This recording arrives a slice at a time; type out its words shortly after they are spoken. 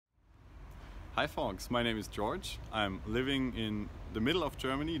Hi folks, my name is Georg. I'm living in the middle of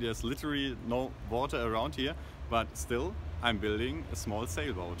Germany. There's literally no water around here, but still I'm building a small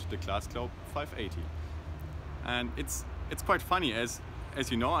sailboat, the ClassGlobe 580. And it's quite funny, as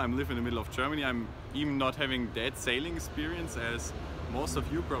you know, I'm living in the middle of Germany. I'm even not having that sailing experience as most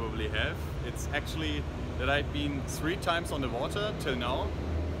of you probably have. It's actually that I've been 3 times on the water till now,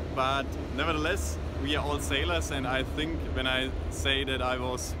 but nevertheless we are all sailors, and I think when I say that I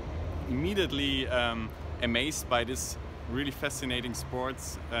was immediately amazed by this really fascinating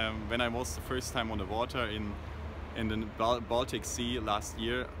sports when I was the first time on the water in the Baltic Sea last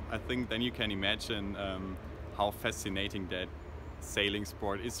year. I think then you can imagine how fascinating that sailing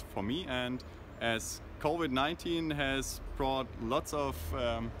sport is for me. And as COVID-19 has brought lots of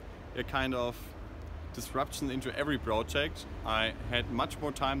a kind of disruption into every project, I had much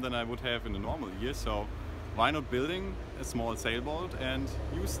more time than I would have in a normal year. So why not building a small sailboat and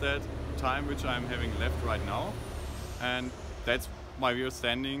use that time which I'm having left right now? And that's why we are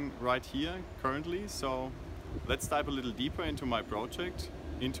standing right here currently. So let's dive a little deeper into my project,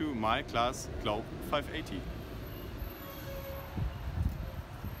 into my ClassGlobe 580.